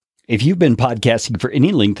If you've been podcasting for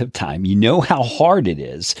any length of time, you know how hard it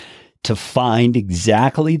is to find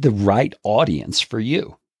exactly the right audience for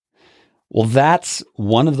you. Well, that's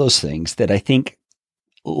one of those things that I think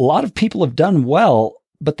a lot of people have done well,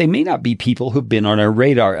 but they may not be people who've been on our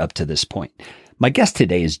radar up to this point. My guest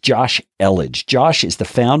today is Josh Elledge. Josh is the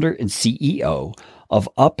founder and CEO of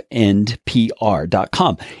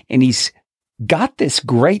UpEndPR.com, and he's got this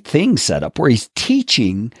great thing set up where he's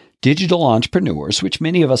teaching digital entrepreneurs, which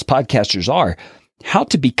many of us podcasters are, how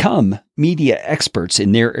to become media experts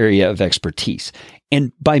in their area of expertise.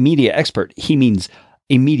 And by media expert, he means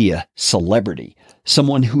a media celebrity,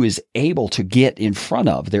 someone who is able to get in front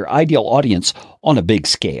of their ideal audience on a big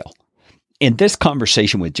scale. And this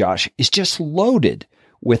conversation with Josh is just loaded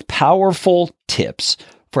with powerful tips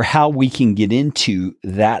for how we can get into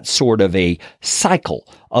that sort of a cycle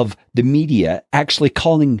of the media actually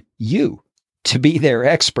calling you to be their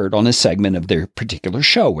expert on a segment of their particular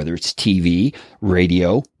show, whether it's TV,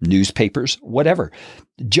 radio, newspapers, whatever.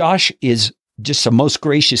 Josh is just a most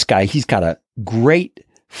gracious guy. He's got a great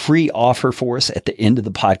free offer for us at the end of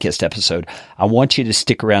the podcast episode. I want you to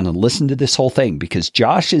stick around and listen to this whole thing because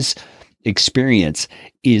Josh's experience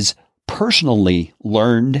is personally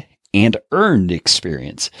learned and earned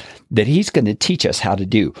experience that he's going to teach us how to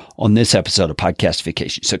do on this episode of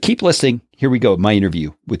Podcastification. So keep listening. Here we go. My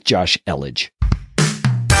interview with Josh Elledge.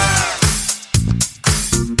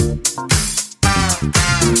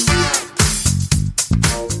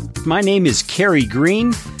 My name is Kerry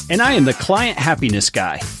Green, and I am the client happiness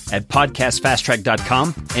guy at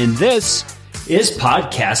podcastfasttrack.com. And this is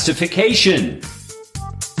Podcastification.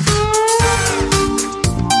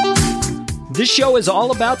 This show is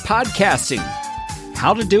all about podcasting.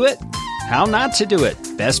 How to do it, how not to do it,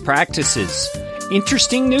 best practices,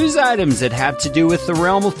 interesting news items that have to do with the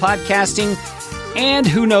realm of podcasting, and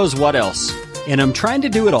who knows what else. And I'm trying to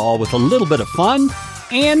do it all with a little bit of fun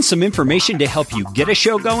and some information to help you get a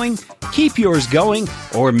show going, keep yours going,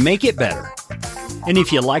 or make it better. And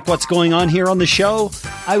if you like what's going on here on the show,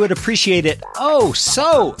 I would appreciate it, oh,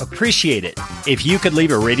 so appreciate it, if you could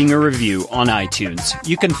leave a rating or review on iTunes.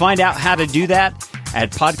 You can find out how to do that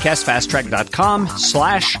at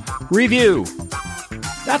podcastfasttrack.com/review.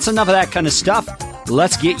 That's enough of that kind of stuff.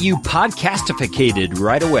 Let's get you podcastificated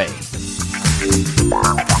right away.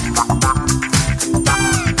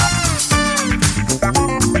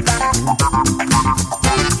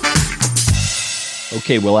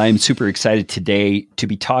 Okay, well, I am super excited today to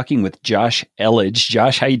be talking with Josh Elledge.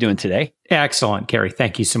 Josh, how are you doing today? Excellent, Kerry.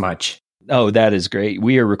 Thank you so much. Oh, that is great.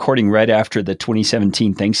 We are recording right after the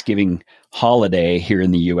 2017 Thanksgiving holiday here in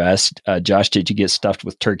the U.S. Josh, did you get stuffed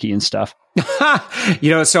with turkey and stuff?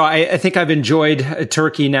 So I think I've enjoyed a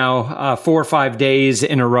turkey now 4 or 5 days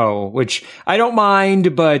in a row, which I don't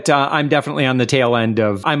mind, but I'm definitely on the tail end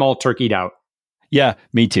of I'm all turkeyed out. Yeah,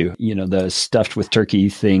 me too. You know, the stuffed with turkey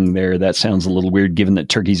thing there, that sounds a little weird given that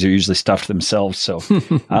turkeys are usually stuffed themselves. So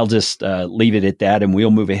I'll just leave it at that and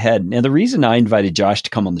we'll move ahead. Now, the reason I invited Josh to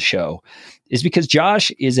come on the show is because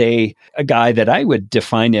Josh is a guy that I would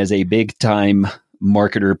define as a big time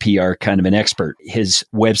marketer, PR kind of an expert. His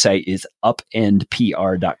website is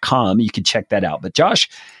UpEndPR.com. You can check that out. But Josh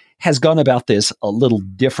has gone about this a little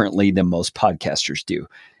differently than most podcasters do.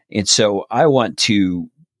 And so I want to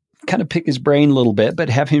kind of pick his brain a little bit, but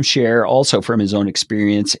have him share also from his own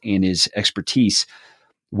experience and his expertise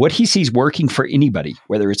what he sees working for anybody,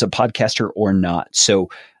 whether it's a podcaster or not.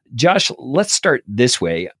 So, Josh, let's start this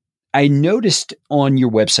way. I noticed on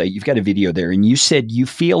your website, you've got a video there, and you said you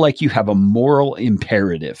feel like you have a moral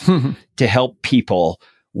imperative to help people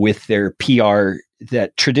with their PR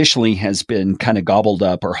that traditionally has been kind of gobbled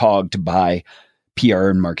up or hogged by PR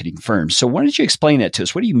and marketing firms. So why don't you explain that to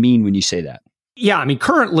us? What do you mean when you say that? Yeah, I mean,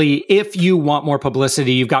 currently, if you want more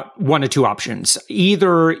publicity, you've got one of two options.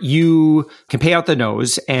 Either you can pay out the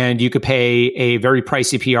nose and you could pay a very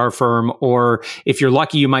pricey PR firm, or if you're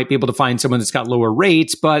lucky, you might be able to find someone that's got lower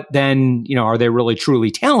rates, but then, are they really truly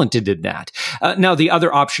talented in that? Now, the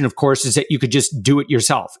other option, of course, is that you could just do it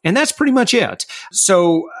yourself. And that's pretty much it.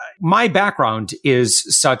 So my background is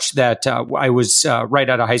such that I was right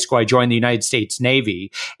out of high school, I joined the United States Navy,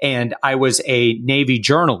 and I was a Navy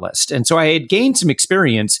journalist. And so I had gained some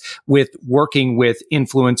experience with working with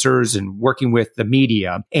influencers and working with the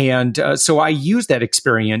media. And so I used that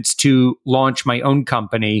experience to launch my own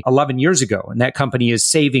company 11 years ago. And that company is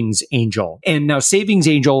Savings Angel. And now Savings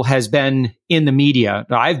Angel has been in the media.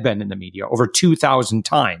 I've been in the media over 2,000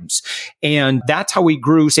 times. And that's how we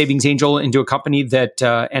grew Savings Angel into a company that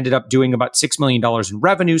ended up doing about $6 million in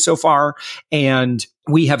revenue so far. And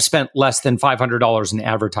we have spent less than $500 in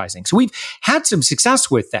advertising. So we've had some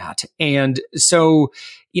success with that. And so,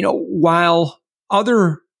 while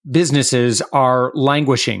other businesses are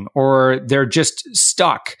languishing or they're just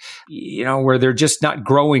stuck, where they're just not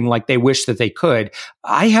growing like they wish that they could,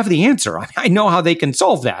 I have the answer. I know how they can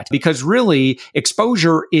solve that, because really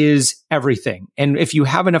exposure is everything. And if you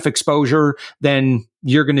have enough exposure, then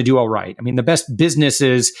you're going to do all right. I mean, the best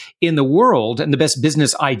businesses in the world and the best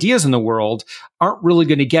business ideas in the world aren't really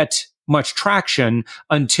going to get much traction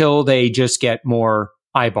until they just get more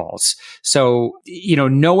eyeballs. So,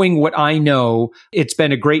 knowing what I know, it's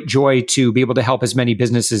been a great joy to be able to help as many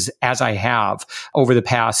businesses as I have over the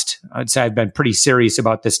past, I'd say I've been pretty serious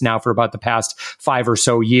about this now for about the past 5 or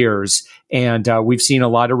so years. And we've seen a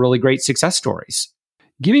lot of really great success stories.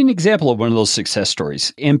 Give me an example of one of those success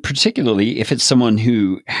stories, and particularly if it's someone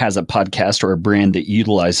who has a podcast or a brand that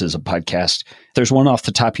utilizes a podcast. If there's one off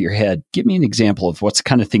the top of your head, give me an example of what's the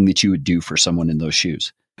kind of thing that you would do for someone in those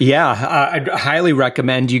shoes. Yeah, I'd highly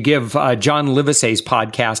recommend you give John Livesay's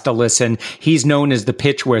podcast a listen. He's known as the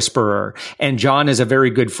Pitch Whisperer, and John is a very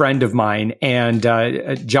good friend of mine. And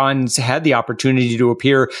John's had the opportunity to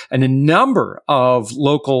appear in a number of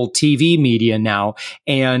local TV media now.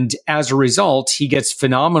 And as a result, he gets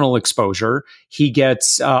phenomenal exposure. He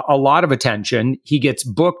gets a lot of attention. He gets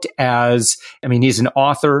booked he's an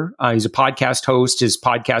author. He's a podcast host. His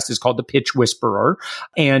podcast is called The Pitch Whisperer,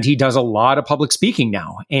 and he does a lot of public speaking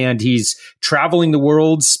now. And he's traveling the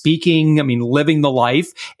world, speaking, living the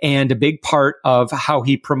life. And a big part of how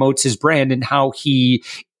he promotes his brand and how he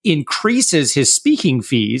increases his speaking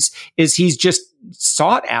fees is he's just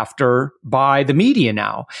sought after by the media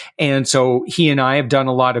now. And so he and I have done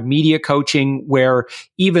a lot of media coaching where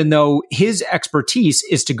even though his expertise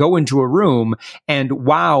is to go into a room and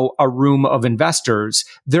wow a room of investors,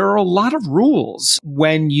 there are a lot of rules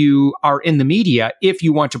when you are in the media if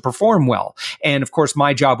you want to perform well. And of course,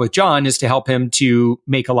 my job with John is to help him to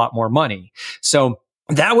make a lot more money. So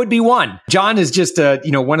that would be one. John is just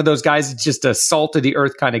one of those guys, just a salt of the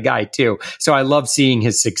earth kind of guy too. So I love seeing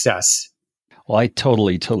his success. Well, I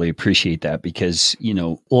totally appreciate that because,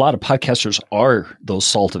 a lot of podcasters are those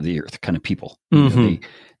salt of the earth kind of people. Mm-hmm.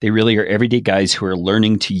 They really are everyday guys who are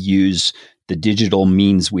learning to use the digital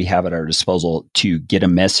means we have at our disposal to get a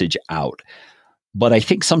message out. But I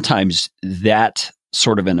think sometimes that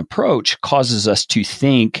sort of an approach causes us to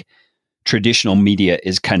think traditional media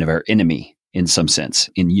is kind of our enemy in some sense.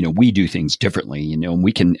 And, we do things differently, and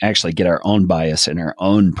we can actually get our own bias and our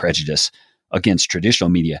own prejudice against traditional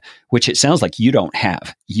media, which it sounds like you don't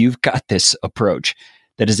have. You've got this approach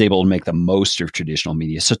that is able to make the most of traditional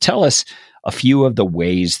media. So tell us a few of the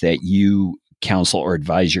ways that you counsel or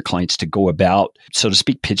advise your clients to go about, so to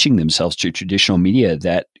speak, pitching themselves to traditional media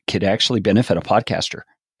that could actually benefit a podcaster.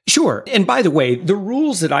 Sure. And by the way, the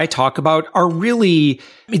rules that I talk about are really,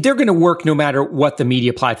 they're going to work no matter what the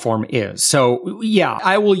media platform is. So yeah,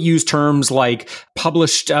 I will use terms like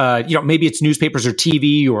published, maybe it's newspapers or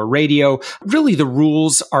TV or radio. Really, the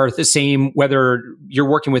rules are the same, whether you're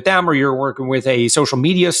working with them or you're working with a social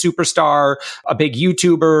media superstar, a big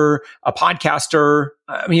YouTuber, a podcaster.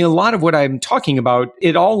 A lot of what I'm talking about,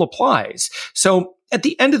 it all applies. So at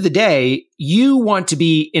the end of the day, you want to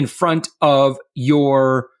be in front of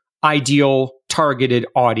your ideal targeted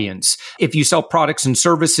audience. If you sell products and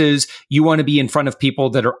services, you want to be in front of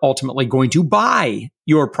people that are ultimately going to buy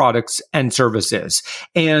your products and services.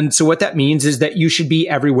 And so what that means is that you should be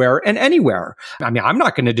everywhere and anywhere. I'm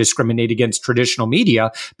not going to discriminate against traditional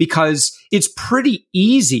media because it's pretty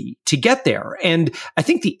easy to get there. And I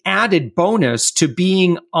think the added bonus to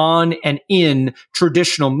being on and in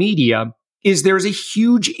traditional media is there's a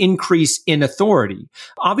huge increase in authority.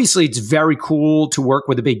 Obviously, it's very cool to work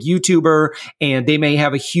with a big YouTuber and they may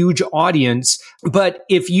have a huge audience. But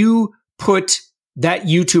if you put that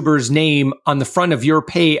YouTuber's name on the front of your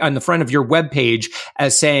web page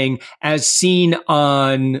as saying, as seen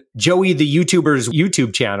on Joey the YouTuber's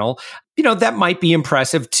YouTube channel, that might be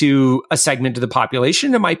impressive to a segment of the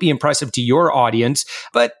population. It might be impressive to your audience.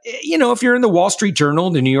 But, if you're in the Wall Street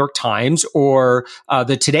Journal, the New York Times, or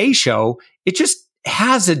the Today Show, it just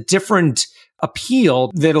has a different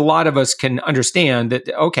appeal that a lot of us can understand that,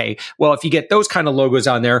 okay, well, if you get those kind of logos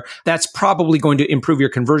on there, that's probably going to improve your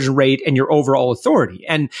conversion rate and your overall authority.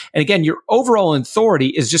 And again, your overall authority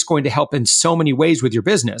is just going to help in so many ways with your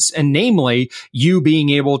business, and namely you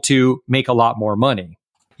being able to make a lot more money.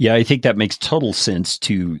 Yeah, I think that makes total sense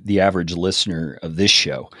to the average listener of this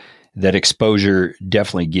show. that exposure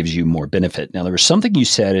definitely gives you more benefit. Now, there was something you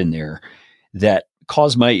said in there that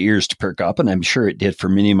caused my ears to perk up, and I'm sure it did for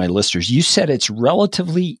many of my listeners. You said it's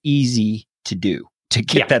relatively easy to do, to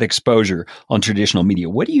get that exposure on traditional media.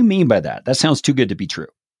 What do you mean by that? That sounds too good to be true.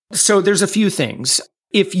 So there's a few things.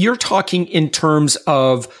 If you're talking in terms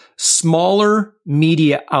of smaller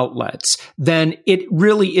media outlets, then it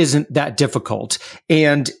really isn't that difficult.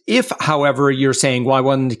 And if, however, you're saying, well, I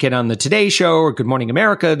wanted to get on the Today Show or Good Morning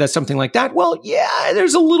America, that's something like that. Well, yeah,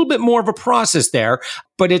 there's a little bit more of a process there,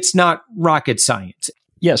 but it's not rocket science.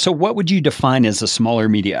 Yeah. So what would you define as a smaller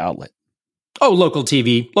media outlet? Oh, local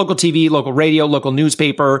TV, local radio, local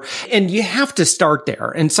newspaper. And you have to start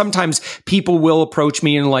there. And sometimes people will approach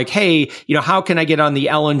me and like, hey, how can I get on the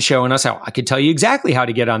Ellen Show? And I say, I could tell you exactly how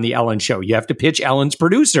to get on the Ellen Show. You have to pitch Ellen's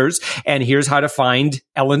producers, and here's how to find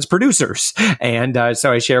Ellen's producers. And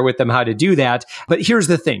so I share with them how to do that. But here's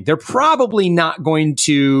the thing. They're probably not going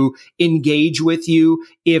to engage with you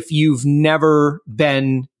if you've never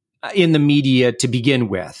been in the media to begin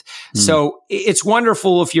with. So it's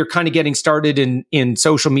wonderful if you're kind of getting started in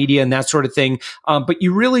social media and that sort of thing. But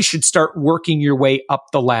you really should start working your way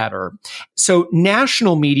up the ladder. So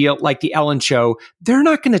national media like the Ellen Show, they're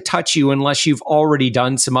not going to touch you unless you've already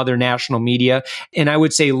done some other national media. And I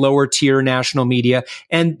would say lower tier national media.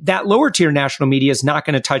 And that lower tier national media is not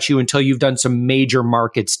going to touch you until you've done some major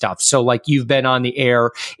market stuff. So like you've been on the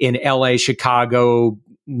air in LA, Chicago,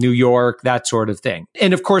 New York, that sort of thing.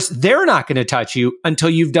 And of course, they're not going to touch you until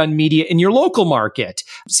you've done media in your local market.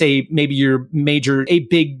 Say maybe your a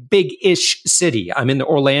big-ish city. I'm in the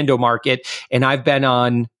Orlando market and I've been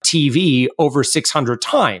on TV over 600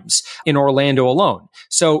 times in Orlando alone.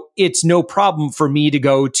 So it's no problem for me to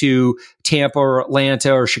go to Tampa or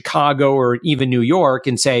Atlanta or Chicago or even New York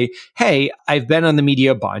and say, hey, I've been on the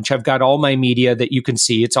media a bunch. I've got all my media that you can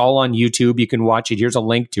see. It's all on YouTube. You can watch it. Here's a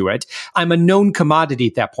link to it. I'm a known commodity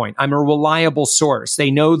at that point. I'm a reliable source.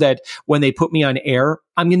 They know that when they put me on air,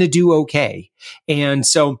 I'm going to do okay. And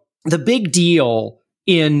so the big deal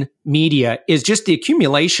in media is just the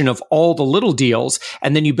accumulation of all the little deals.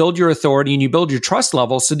 And then you build your authority and you build your trust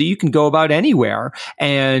level so that you can go about anywhere.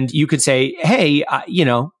 And you could say, hey,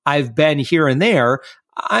 I've been here and there.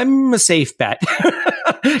 I'm a safe bet.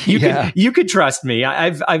 You could trust me.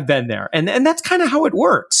 I've been there. And that's kind of how it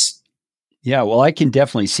works. Yeah. Well, I can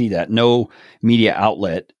definitely see that. No media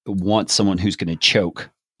outlet wants someone who's going to choke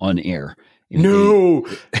on air. No,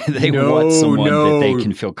 they want someone that they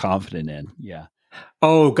can feel confident in. Yeah.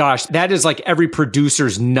 Oh gosh, that is like every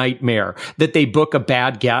producer's nightmare that they book a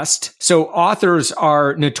bad guest. So authors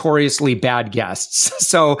are notoriously bad guests.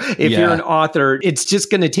 So if you're an author, it's just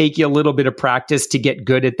going to take you a little bit of practice to get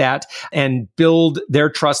good at that and build their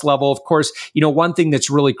trust level. Of course, one thing that's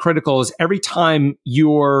really critical is every time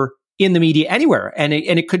you're in the media anywhere. And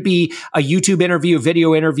it could be a YouTube interview, a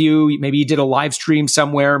video interview. Maybe you did a live stream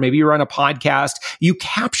somewhere. Maybe you're on a podcast. You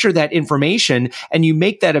capture that information and you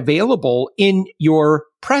make that available in your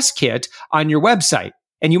press kit on your website.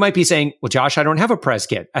 And you might be saying, well, Josh, I don't have a press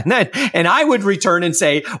kit. And I would return and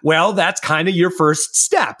say, well, that's kind of your first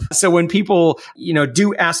step. So when people,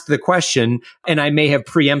 do ask the question, and I may have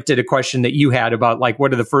preempted a question that you had about like,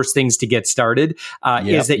 what are the first things to get started,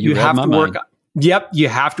 is that you have to work. Yep. You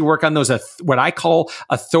have to work on those, what I call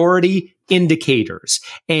authority indicators.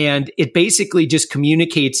 And it basically just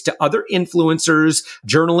communicates to other influencers,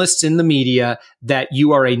 journalists in the media that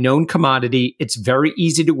you are a known commodity. It's very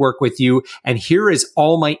easy to work with you. And here is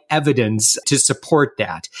all my evidence to support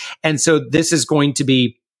that. And so this is going to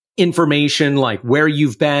be information like where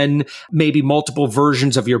you've been, maybe multiple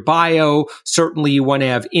versions of your bio. Certainly you want to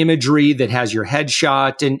have imagery that has your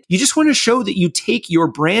headshot, and you just want to show that you take your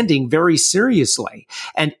branding very seriously.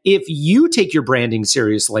 And if you take your branding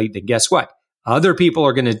seriously, then guess what? Other people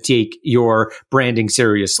are going to take your branding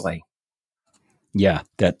seriously. Yeah,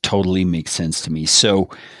 that totally makes sense to me. So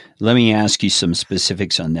let me ask you some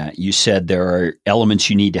specifics on that. You said there are elements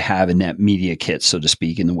you need to have in that media kit, so to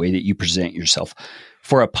speak, in the way that you present yourself.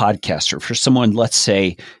 For a podcaster, for someone, let's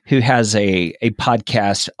say, who has a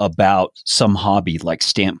podcast about some hobby like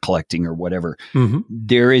stamp collecting or whatever,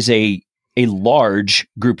 there is a large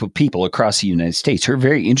group of people across the United States who are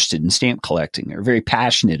very interested in stamp collecting, are very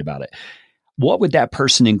passionate about it. What would that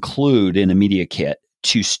person include in a media kit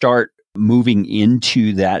to start moving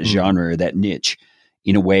into that genre, that niche,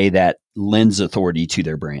 in a way that lends authority to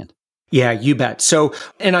their brand? Yeah, you bet. So,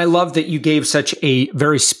 and I love that you gave such a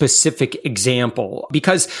very specific example,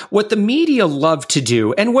 because what the media love to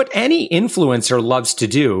do and what any influencer loves to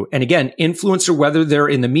do, and again, influencer, whether they're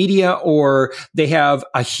in the media or they have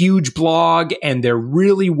a huge blog and they're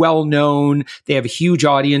really well known, they have a huge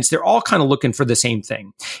audience, they're all kind of looking for the same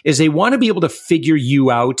thing, is they want to be able to figure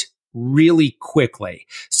you out really quickly.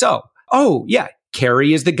 So, oh yeah,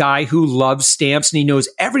 Kerry is the guy who loves stamps and he knows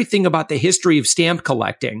everything about the history of stamp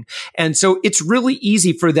collecting. And so it's really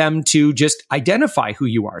easy for them to just identify who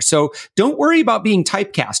you are. So don't worry about being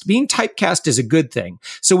typecast. Being typecast is a good thing.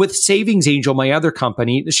 So with Savings Angel, my other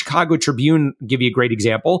company, the Chicago Tribune, give you a great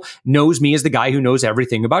example, knows me as the guy who knows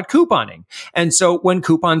everything about couponing. And so when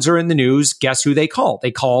coupons are in the news, guess who they call?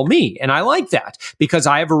 They call me. And I like that because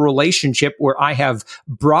I have a relationship where I have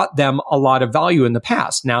brought them a lot of value in the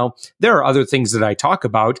past. Now, there are other things that I talk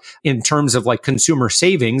about in terms of like consumer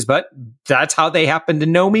savings, but that's how they happen to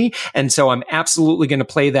know me. And so I'm absolutely going to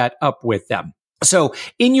play that up with them. So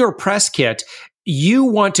in your press kit, you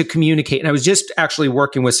want to communicate. And I was just actually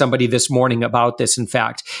working with somebody this morning about this, in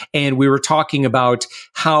fact, and we were talking about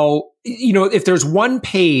how, if there's one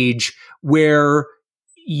page where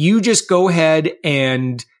you just go ahead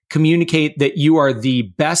and communicate that you are the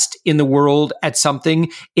best in the world at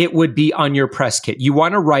something, it would be on your press kit. You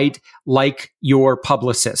want to write like your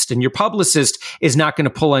publicist, and your publicist is not going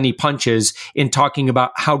to pull any punches in talking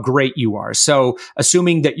about how great you are. So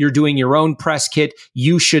assuming that you're doing your own press kit,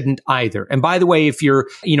 you shouldn't either. And by the way, if you're,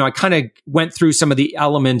 I kind of went through some of the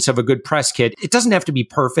elements of a good press kit. It doesn't have to be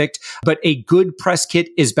perfect, but a good press kit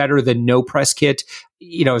is better than no press kit.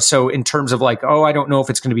 So in terms of like, I don't know if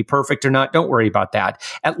it's going to be perfect or not, don't worry about that.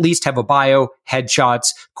 At least have a bio, headshots,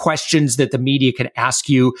 questions that the media can ask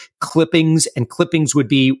you, clippings, and clippings would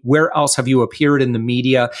be, where else have you appeared in the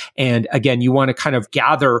media? And again, you want to kind of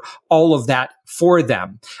gather all of that for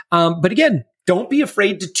them. But again, don't be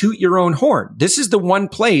afraid to toot your own horn. This is the one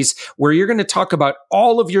place where you're going to talk about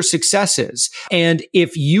all of your successes. And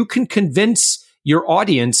if you can convince your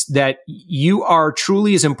audience that you are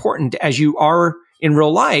truly as important as you are in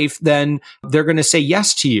real life, then they're going to say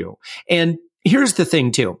yes to you. And here's the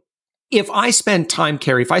thing too. If I spend time,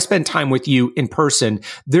 Kerry, if I spend time with you in person,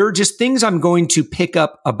 there are just things I'm going to pick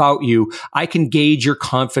up about you. I can gauge your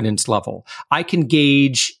confidence level. I can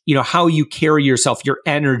gauge, how you carry yourself, your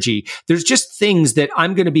energy. There's just things that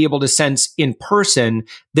I'm going to be able to sense in person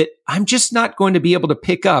that I'm just not going to be able to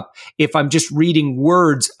pick up if I'm just reading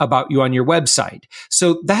words about you on your website.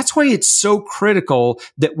 So that's why it's so critical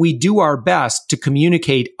that we do our best to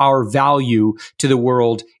communicate our value to the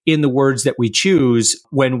world in the words that we choose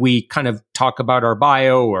when we kind of talk about our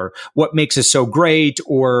bio or what makes us so great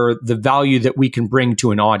or the value that we can bring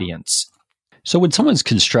to an audience. So when someone's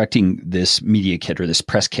constructing this media kit or this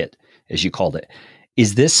press kit, as you called it,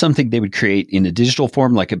 is this something they would create in a digital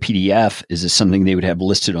form like a PDF? Is this something they would have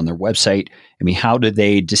listed on their website? I mean, how do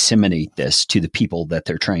they disseminate this to the people that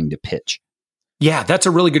they're trying to pitch? Yeah, that's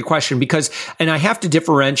a really good question and I have to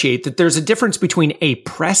differentiate that there's a difference between a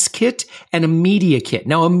press kit and a media kit.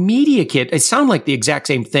 Now, a media kit, it sounds like the exact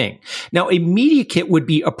same thing. Now, a media kit would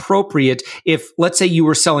be appropriate if, let's say, you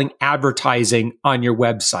were selling advertising on your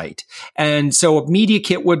website. And so a media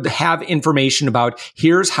kit would have information about,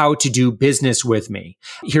 here's how to do business with me.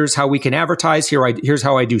 Here's how we can advertise. Here's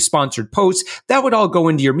how I do sponsored posts. That would all go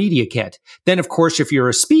into your media kit. Then, of course, if you're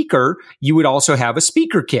a speaker, you would also have a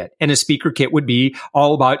speaker kit, and a speaker kit would be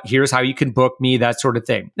all about, here's how you can book me, that sort of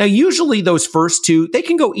thing. Now, usually those first two, they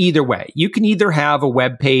can go either way. You can either have a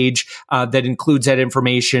web page that includes that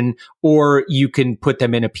information, or you can put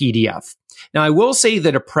them in a PDF. Now, I will say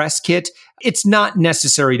that a press kit, it's not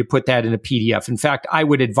necessary to put that in a PDF. In fact, I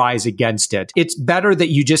would advise against it. It's better that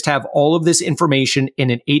you just have all of this information in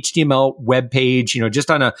an HTML web page, just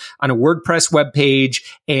on a WordPress web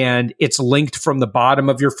page, and it's linked from the bottom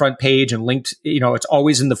of your front page and linked, it's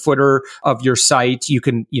always in the footer of your site. You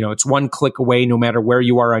can, it's one click away no matter where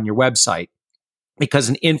you are on your website. Because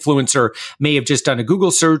an influencer may have just done a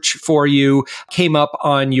Google search for you, came up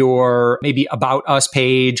on your maybe About Us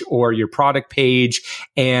page or your product page,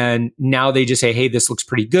 and now they just say, hey, this looks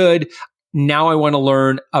pretty good. Now I want to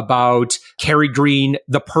learn about Kerry Green,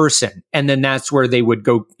 the person. And then that's where they would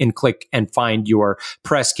go and click and find your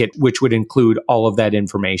press kit, which would include all of that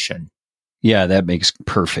information. Yeah, that makes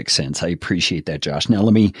perfect sense. I appreciate that, Josh. Now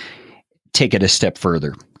let me take it a step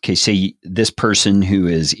further. Okay, say this person who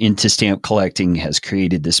is into stamp collecting has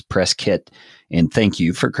created this press kit, and thank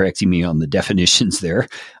you for correcting me on the definitions there.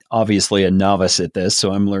 Obviously a novice at this,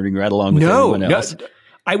 so I'm learning right along with everyone else.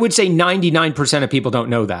 I would say 99% of people don't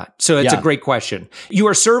know that. So it's a great question. You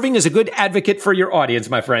are serving as a good advocate for your audience,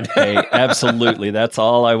 my friend. Hey, absolutely. That's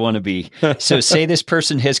all I want to be. So say this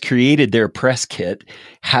person has created their press kit,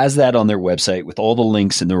 has that on their website with all the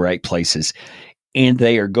links in the right places, and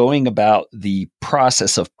they are going about the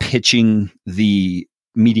process of pitching the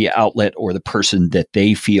media outlet or the person that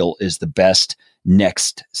they feel is the best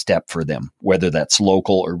next step for them, whether that's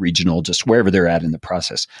local or regional, just wherever they're at in the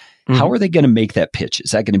process. Mm-hmm. How are they going to make that pitch?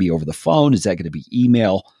 Is that going to be over the phone? Is that going to be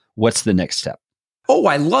email? What's the next step? Oh,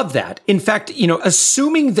 I love that. In fact,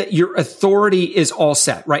 assuming that your authority is all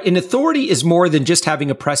set, right? And authority is more than just having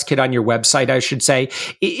a press kit on your website, I should say.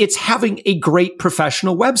 It's having a great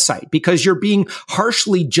professional website because you're being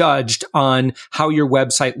harshly judged on how your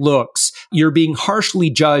website looks. You're being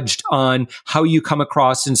harshly judged on how you come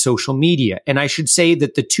across in social media. And I should say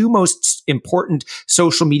that the two most important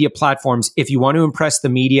social media platforms, if you want to impress the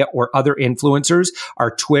media or other influencers,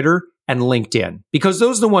 are Twitter and LinkedIn, because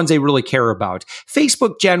those are the ones they really care about.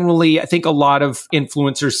 Facebook generally, I think a lot of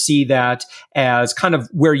influencers see that as kind of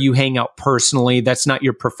where you hang out personally. That's not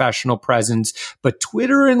your professional presence. But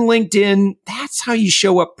Twitter and LinkedIn, that's how you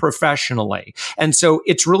show up professionally. And so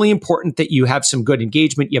it's really important that you have some good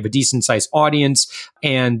engagement, you have a decent sized audience,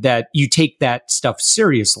 and that you take that stuff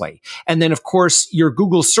seriously. And then, of course, your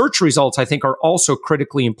Google search results, I think, are also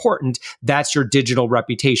critically important. That's your digital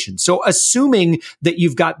reputation. So assuming that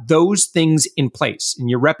you've got those things in place and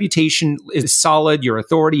your reputation is solid, your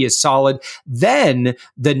authority is solid, then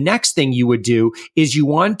the next thing you would do is you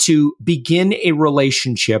want to begin a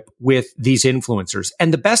relationship with these influencers.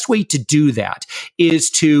 And the best way to do that is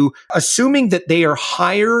to, assuming that they are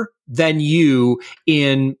higher than you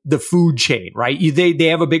in the food chain, right? They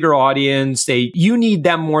have a bigger audience. You need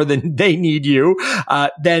them more than they need you.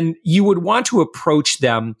 Then you would want to approach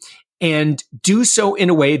them and do so in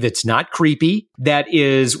a way that's not creepy, that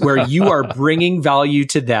is where you are bringing value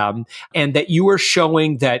to them and that you are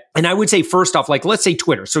showing that. And I would say, first off, like, let's say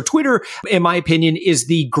Twitter. So Twitter, in my opinion, is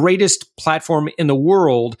the greatest platform in the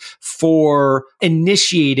world for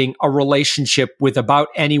initiating a relationship with about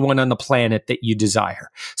anyone on the planet that you desire.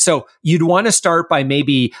 So you'd want to start by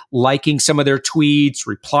maybe liking some of their tweets,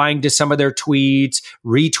 replying to some of their tweets,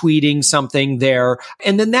 retweeting something there.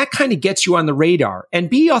 And then that kind of gets you on the radar. And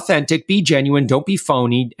be authentic, be genuine, don't be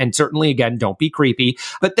phony, and certainly, again, don't be creepy.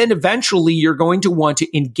 But then eventually you're going to want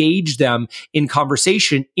to engage them in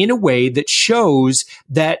conversation in a way that shows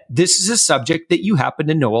that this is a subject that you happen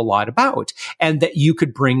to know a lot about and that you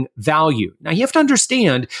could bring value. Now, you have to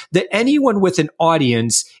understand that anyone with an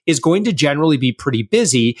audience is going to generally be pretty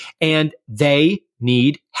busy and they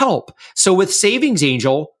need help. So with Savings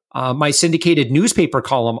Angel, my syndicated newspaper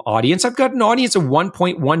column audience, I've got an audience of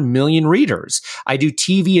 1.1 million readers. I do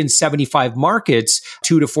TV in 75 markets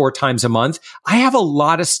 2 to 4 times a month. I have a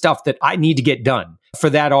lot of stuff that I need to get done for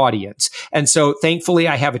that audience. And so thankfully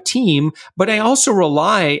I have a team, but I also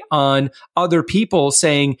rely on other people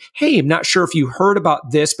saying, hey, I'm not sure if you heard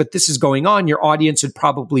about this, but this is going on. Your audience would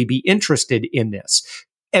probably be interested in this.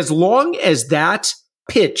 As long as that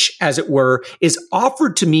pitch, as it were, is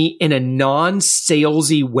offered to me in a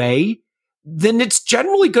non-salesy way, then it's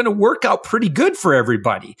generally going to work out pretty good for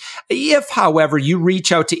everybody. If, however, you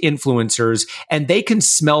reach out to influencers and they can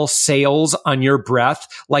smell sales on your breath,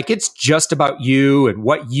 like it's just about you and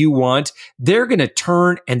what you want, they're going to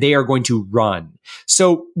turn and they are going to run.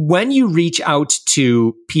 So when you reach out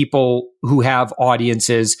to people who have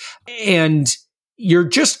audiences and you're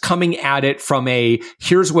just coming at it from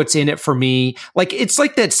here's what's in it for me. Like, it's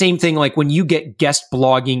like that same thing, like when you get guest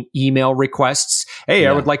blogging email requests. Hey,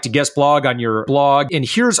 I would like to guest blog on your blog. And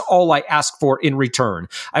here's all I ask for in return.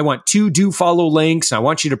 I want 2 do follow links. I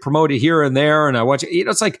want you to promote it here and there. And I want you,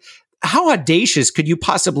 it's like, how audacious could you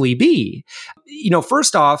possibly be?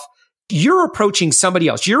 First off, you're approaching somebody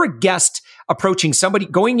else. You're a guest approaching somebody,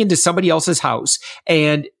 going into somebody else's house,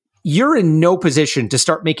 and you're in no position to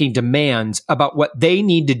start making demands about what they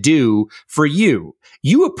need to do for you.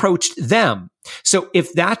 You approached them. So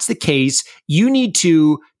if that's the case, you need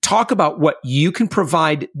to talk about what you can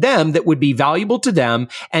provide them that would be valuable to them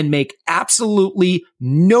and make absolutely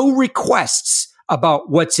no requests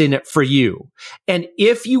about what's in it for you. And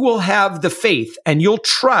if you will have the faith and you'll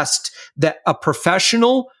trust that a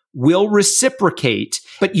professional will reciprocate,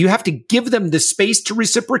 but you have to give them the space to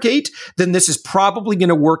reciprocate, then this is probably going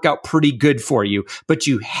to work out pretty good for you. But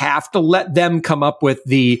you have to let them come up with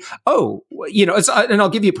and I'll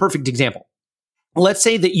give you a perfect example. Let's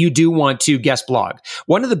say that you do want to guest blog.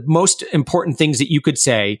 One of the most important things that you could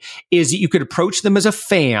say is that you could approach them as a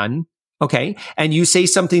fan Okay. And you say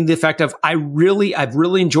something to the effect of, I've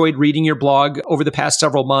really enjoyed reading your blog over the past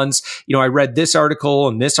several months. I read this article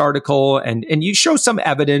and you show some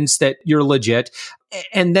evidence that you're legit.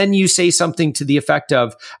 And then you say something to the effect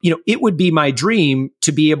of, it would be my dream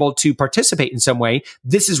to be able to participate in some way.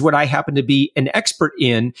 This is what I happen to be an expert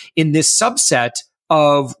in this subset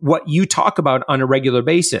of what you talk about on a regular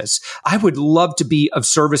basis. I would love to be of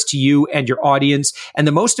service to you and your audience. And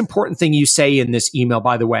the most important thing you say in this email,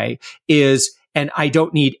 by the way, is, and I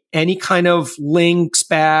don't need any kind of links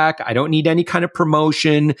back. I don't need any kind of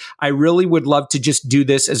promotion. I really would love to just do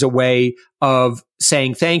this as a way of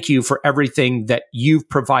saying thank you for everything that you've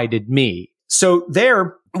provided me. So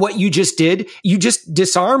there, what you just did, you just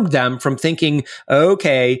disarmed them from thinking,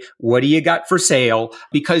 okay, what do you got for sale?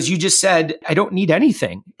 Because you just said, I don't need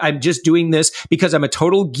anything. I'm just doing this because I'm a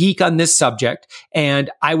total geek on this subject.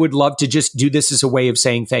 And I would love to just do this as a way of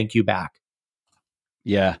saying thank you back.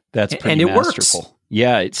 Yeah, that's pretty masterful. Works.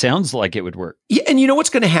 Yeah, it sounds like it would work. Yeah, and you know what's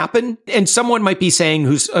going to happen? And someone might be saying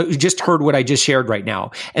who just heard what I just shared right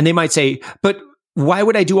now. And they might say, but why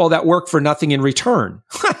would I do all that work for nothing in return?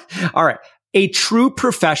 All right. A true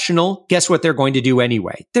professional, guess what they're going to do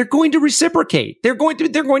anyway? They're going to reciprocate. They're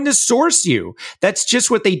going to source you. That's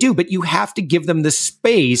just what they do. But you have to give them the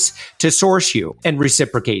space to source you and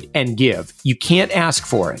reciprocate and give. You can't ask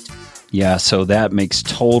for it. Yeah, so that makes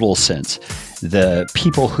total sense. The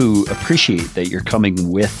people who appreciate that you're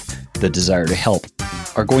coming with the desire to help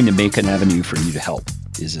are going to make an avenue for you to help,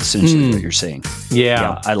 is essentially what you're saying.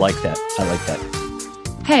 Yeah, I like that.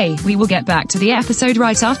 Hey, we will get back to the episode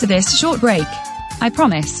right after this short break. I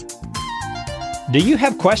promise. Do you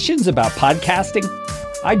have questions about podcasting?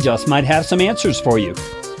 I just might have some answers for you.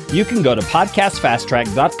 You can go to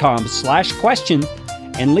podcastfasttrack.com/question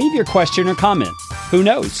and leave your question or comment. Who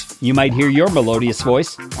knows? You might hear your melodious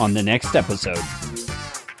voice on the next episode.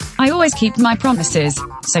 I always keep my promises,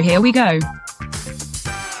 so here we go.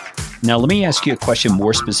 Now, let me ask you a question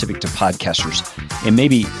more specific to podcasters. And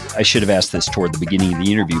maybe I should have asked this toward the beginning of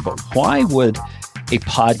the interview, but why would a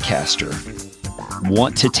podcaster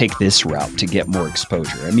want to take this route to get more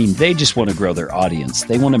exposure? I mean, they just want to grow their audience.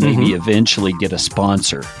 They want to maybe eventually get a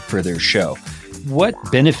sponsor for their show. What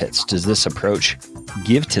benefits does this approach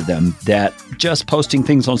give to them that just posting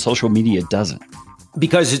things on social media doesn't?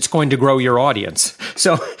 Because it's going to grow your audience.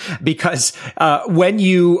 So because when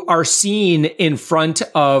you are seen in front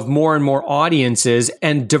of more and more audiences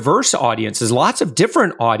and diverse audiences, lots of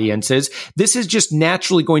different audiences, this is just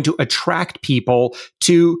naturally going to attract people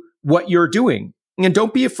to what you're doing. And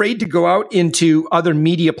don't be afraid to go out into other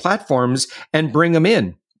media platforms and bring them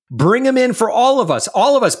in. Bring them in for all of us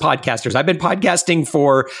podcasters. I've been podcasting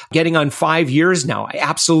for getting on 5 years now. I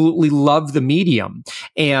absolutely love the medium.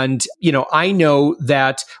 And, I know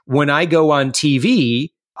that when I go on TV,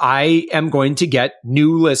 I am going to get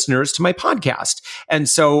new listeners to my podcast. And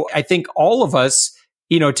so I think all of us,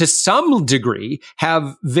 to some degree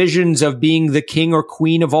have visions of being the king or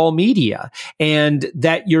queen of all media, and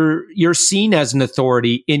that you're seen as an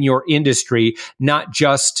authority in your industry, not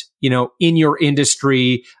just, in your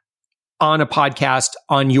industry on a podcast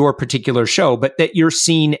on your particular show, but that you're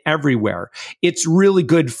seen everywhere. It's really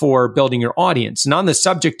good for building your audience. And on the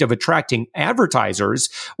subject of attracting advertisers,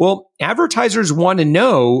 well, advertisers want to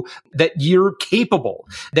know that you're capable,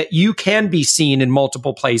 that you can be seen in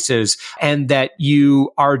multiple places, and that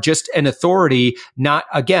you are just an authority, not,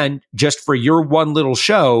 again, just for your one little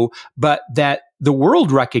show, but that the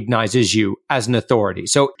world recognizes you as an authority.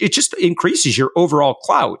 So it just increases your overall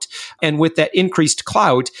clout. And with that increased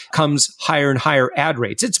clout comes higher and higher ad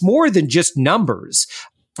rates. It's more than just numbers.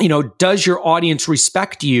 Does your audience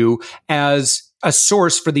respect you as a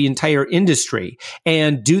source for the entire industry?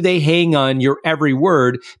 And do they hang on your every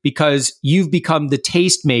word because you've become the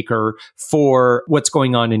tastemaker for what's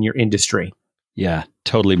going on in your industry? Yeah,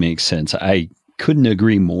 totally makes sense. I couldn't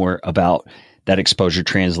agree more about that exposure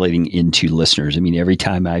translating into listeners. I mean, every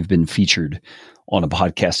time I've been featured on a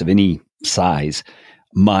podcast of any size,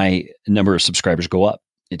 my number of subscribers go up.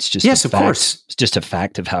 It's just yes, of course. It's just a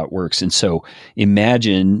fact of how it works. And so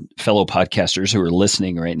imagine fellow podcasters who are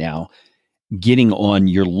listening right now getting on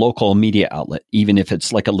your local media outlet, even if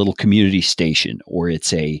it's like a little community station or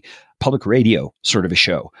it's a public radio sort of a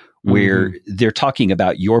show where they're talking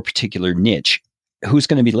about your particular niche. Who's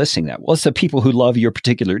going to be listening to that? Well, it's the people who love your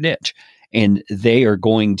particular niche. And they are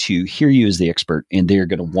going to hear you as the expert, and they're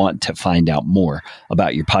going to want to find out more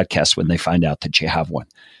about your podcast when they find out that you have one.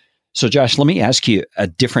 So, Josh, let me ask you a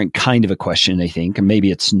different kind of a question, I think, and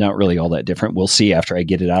maybe it's not really all that different. We'll see after I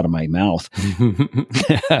get it out of my mouth.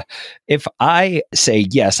 If I say,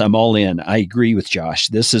 yes, I'm all in, I agree with Josh,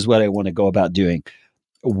 this is what I want to go about doing.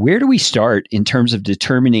 where do we start in terms of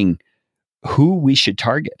determining who we should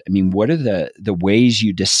target? I mean, what are the ways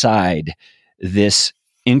you decide this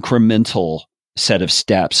incremental set of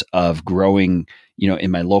steps of growing,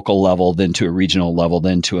 in my local level, then to a regional level,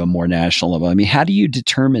 then to a more national level? I mean, how do you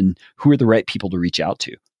determine who are the right people to reach out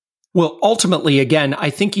to? Well, ultimately, again, I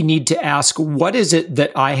think you need to ask, what is it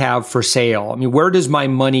that I have for sale? I mean, where does my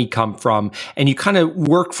money come from? And you kind of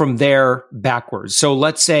work from there backwards. So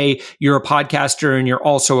let's say you're a podcaster and you're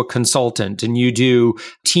also a consultant and you do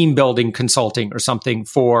team building consulting or something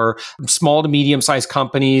for small to medium sized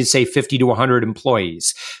companies, say 50 to 100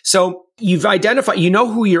 employees. So you've identified, you know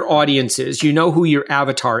who your audience is, you know who your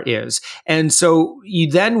avatar is. And so you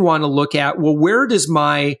then want to look at, well, where does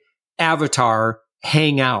my avatar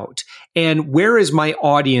hang out? And where is my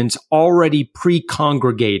audience already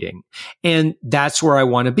pre-congregating? And that's where I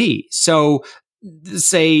want to be. So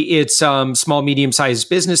say it's small, medium-sized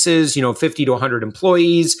businesses, 50 to 100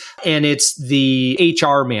 employees, and it's the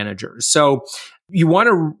HR managers. So you want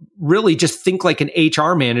to really just think like an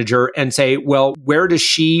HR manager and say, well, where does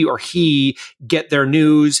she or he get their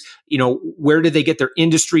news? Where do they get their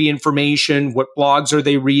industry information? What blogs are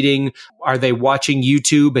they reading? Are they watching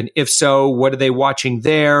YouTube? And if so, what are they watching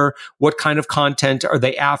there? What kind of content are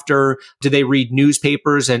they after? Do they read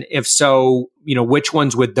newspapers? And if so, which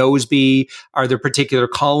ones would those be? Are there particular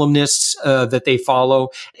columnists that they follow?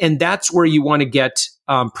 And that's where you want to get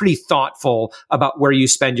pretty thoughtful about where you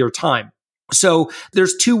spend your time. So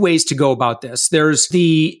there's two ways to go about this. There's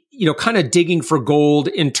the, kind of digging for gold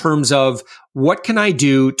in terms of what can I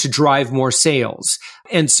do to drive more sales?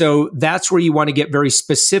 And so that's where you want to get very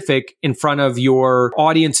specific in front of your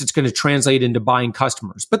audience. It's going to translate into buying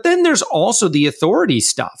customers. But then there's also the authority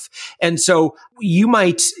stuff. And so you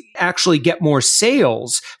might actually get more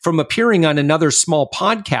sales from appearing on another small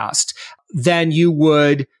podcast than you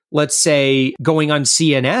would, let's say, going on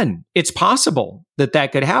CNN. It's possible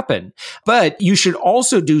that could happen. But you should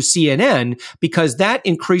also do CNN because that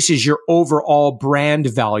increases your overall brand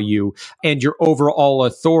value and your overall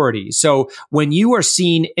authority. So when you are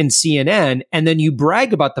seen in CNN and then you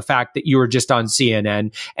brag about the fact that you were just on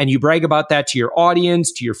CNN and you brag about that to your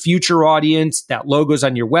audience, to your future audience, that logo's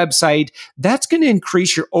on your website, that's going to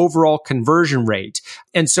increase your overall conversion rate.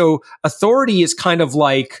 And so authority is kind of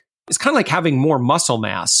like having more muscle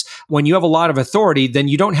mass. When you have a lot of authority, then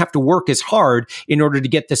you don't have to work as hard in order to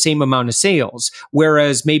get the same amount of sales.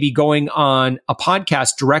 Whereas maybe going on a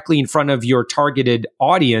podcast directly in front of your targeted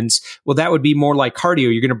audience, well, that would be more like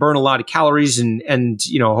cardio. You're going to burn a lot of calories and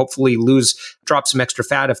hopefully drop some extra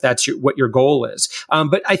fat if that's what your goal is.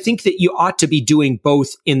 But I think that you ought to be doing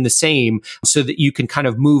both in the same so that you can kind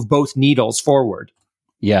of move both needles forward.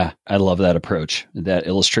 Yeah, I love that approach. That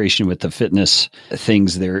illustration with the fitness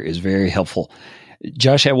things there is very helpful.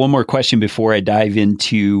 Josh, I have one more question before I dive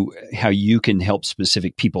into how you can help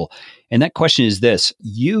specific people. And that question is this.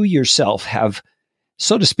 You yourself have,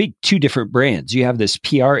 so to speak, two different brands. You have this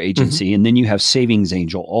PR agency, and then you have Savings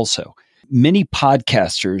Angel also. Many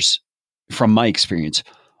podcasters, from my experience,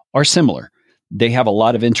 are similar. They have a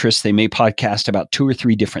lot of interest. They may podcast about 2 or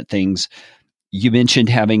 3 different things. You mentioned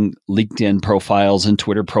having LinkedIn profiles and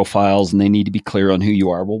Twitter profiles, and they need to be clear on who you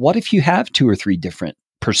are. Well, what if you have 2 or 3 different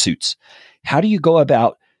pursuits? How do you go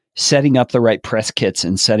about setting up the right press kits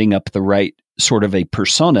and setting up the right sort of a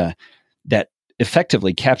persona that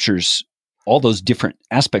effectively captures all those different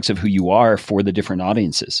aspects of who you are for the different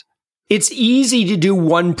audiences? It's easy to do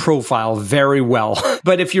one profile very well.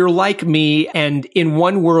 But if you're like me and in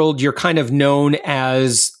one world, you're kind of known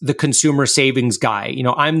as the consumer savings guy,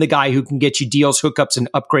 I'm the guy who can get you deals, hookups,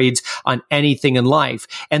 and upgrades on anything in life.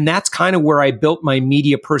 And that's kind of where I built my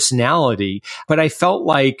media personality. But I felt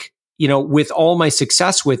like, with all my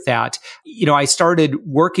success with that, I started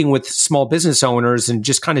working with small business owners and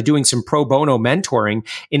just kind of doing some pro bono mentoring.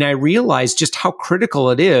 And I realized just how critical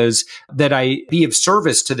it is that I be of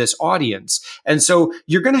service to this audience. And so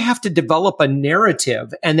you're going to have to develop a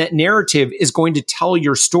narrative, and that narrative is going to tell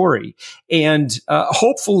your story. And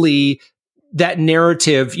hopefully that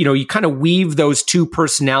narrative, you kind of weave those two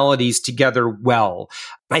personalities together well.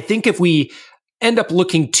 I think if we end up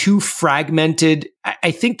looking too fragmented, I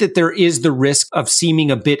think that there is the risk of seeming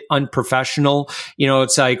a bit unprofessional.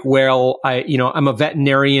 It's like, well, I'm a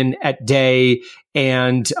veterinarian at day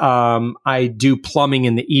and I do plumbing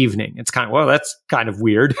in the evening. It's kind of, well, that's kind of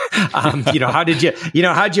weird.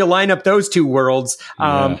 How'd you line up those two worlds?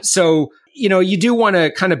 So you do want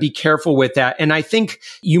to kind of be careful with that. And I think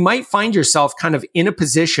you might find yourself kind of in a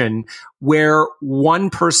position where one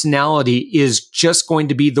personality is just going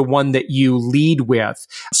to be the one that you lead with.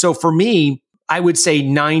 So for me, I would say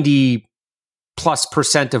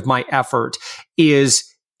 90+% of my effort is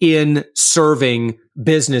in serving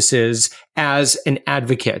businesses as an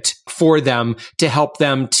advocate for them to help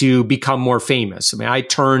them to become more famous. I mean, I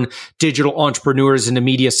turn digital entrepreneurs into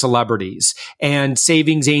media celebrities. And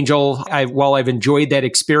Savings Angel, while I've enjoyed that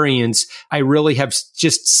experience, I really have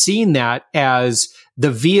just seen that as the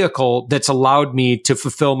vehicle that's allowed me to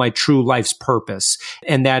fulfill my true life's purpose.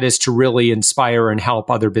 And that is to really inspire and help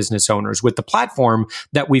other business owners with the platform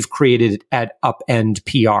that we've created at Upend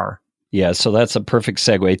PR. Yeah, so that's a perfect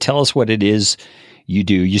segue. Tell us what it is you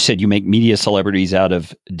do. You said you make media celebrities out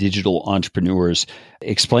of digital entrepreneurs.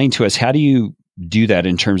 Explain to us, how do you do that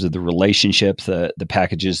in terms of the relationship, the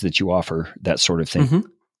packages that you offer, that sort of thing? Mm-hmm.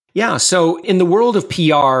 Yeah. So in the world of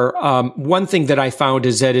PR, one thing that I found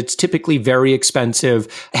is that it's typically very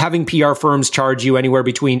expensive. Having PR firms charge you anywhere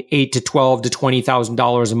between $8,000 to $12,000 to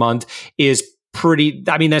 $20,000 a month is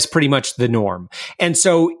that's pretty much the norm. And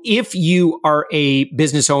so if you are a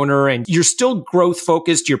business owner and you're still growth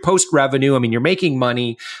focused, you're post revenue, you're making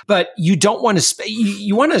money, but you don't want to,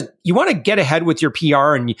 you want to get ahead with your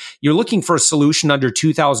PR and you're looking for a solution under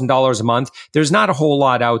 $2,000 a month. There's not a whole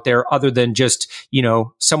lot out there other than just,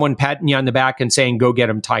 someone patting you on the back and saying, go get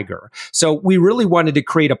them, Tiger. So we really wanted to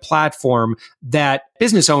create a platform that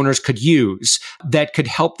business owners could use that could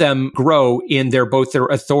help them grow in both their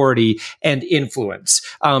authority and influence,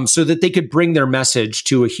 so that they could bring their message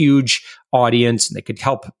to a huge audience and they could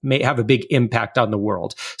have a big impact on the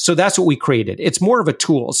world. So that's what we created. It's more of a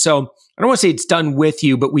tool. So I don't want to say it's done with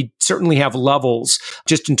you, but we certainly have levels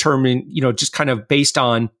just in terms, just kind of based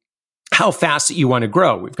on how fast that you want to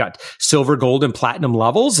grow. We've got silver, gold, and platinum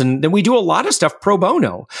levels. And then we do a lot of stuff pro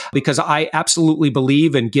bono because I absolutely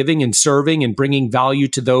believe in giving and serving and bringing value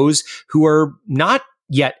to those who are not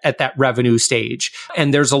yet at that revenue stage.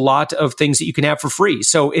 And there's a lot of things that you can have for free.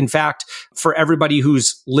 So in fact, for everybody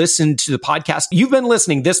who's listened to the podcast, you've been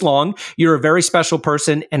listening this long, you're a very special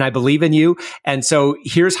person and I believe in you. And so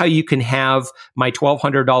here's how you can have my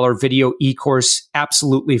 $1,200 video e-course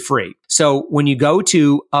absolutely free. So when you go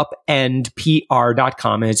to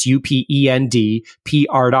upendpr.com, and it's UPEND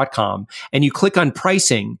PR.com, and you click on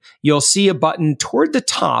pricing, you'll see a button toward the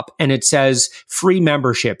top and it says free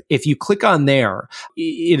membership. If you click on there,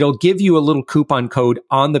 it'll give you a little coupon code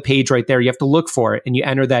on the page right there. You have to look for it and you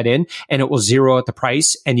enter that in and it will zero out the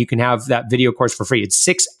price and you can have that video course for free. It's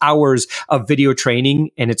 6 hours of video training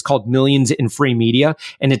and it's called Millions in Free Media.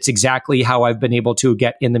 And it's exactly how I've been able to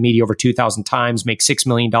get in the media over 2,000 times, make $6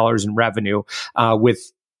 million in revenue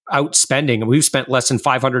without spending. We've spent less than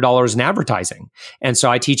 $500 in advertising. And so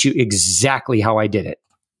I teach you exactly how I did it.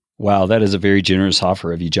 Wow, that is a very generous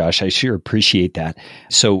offer of you, Josh. I sure appreciate that.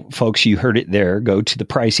 So folks, you heard it there. Go to the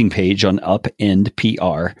pricing page on Upend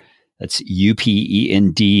PR. That's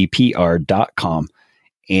UPENDPR.com.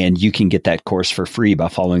 And you can get that course for free by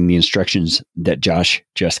following the instructions that Josh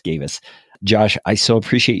just gave us. Josh, I so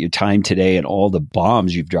appreciate your time today and all the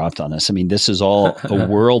bombs you've dropped on us. This is all a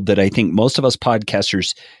world that I think most of us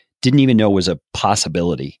podcasters didn't even know was a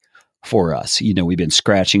possibility for us. We've been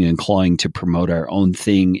scratching and clawing to promote our own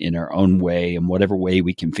thing in our own way and whatever way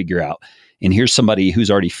we can figure out. And here's somebody who's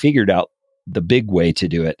already figured out the big way to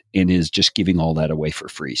do it and is just giving all that away for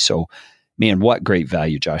free. So, man, what great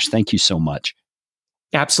value, Josh. Thank you so much.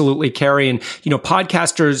 Absolutely, Carrie. And,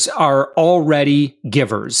 podcasters are already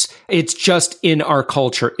givers. It's just in our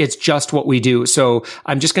culture. It's just what we do. So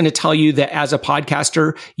I'm just going to tell you that as a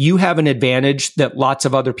podcaster, you have an advantage that lots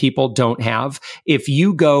of other people don't have. If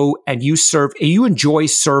you go and you enjoy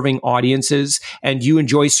serving audiences and you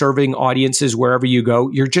enjoy serving audiences wherever you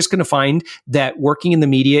go, you're just going to find that working in the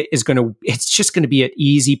media it's just going to be an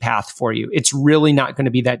easy path for you. It's really not going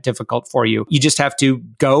to be that difficult for you. You just have to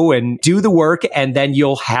go and do the work and then you'll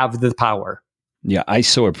have the power. Yeah, I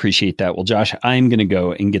so appreciate that. Well, Josh, I'm going to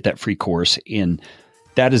go and get that free course, and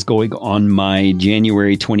that is going on my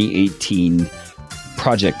January 2018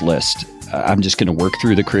 project list. I'm just going to work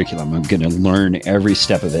through the curriculum. I'm going to learn every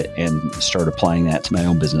step of it and start applying that to my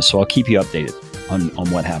own business. So I'll keep you updated on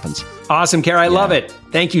what happens. Awesome, Kara. I love it.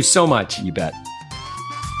 Thank you so much. You bet.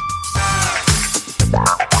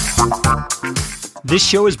 This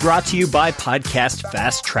show is brought to you by Podcast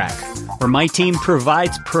Fast Track, where my team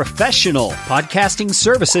provides professional podcasting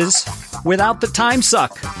services without the time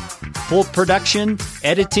suck. Full production,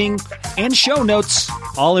 editing, and show notes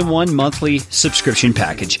all in one monthly subscription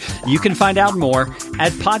package. You can find out more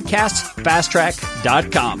at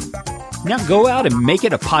podcastfasttrack.com. Now go out and make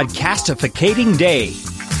it a podcastificating day.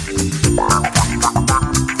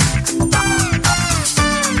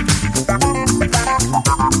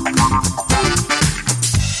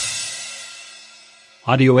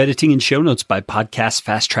 Audio editing and show notes by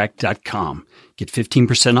podcastfasttrack.com. Get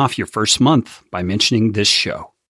 15% off your first month by mentioning this show.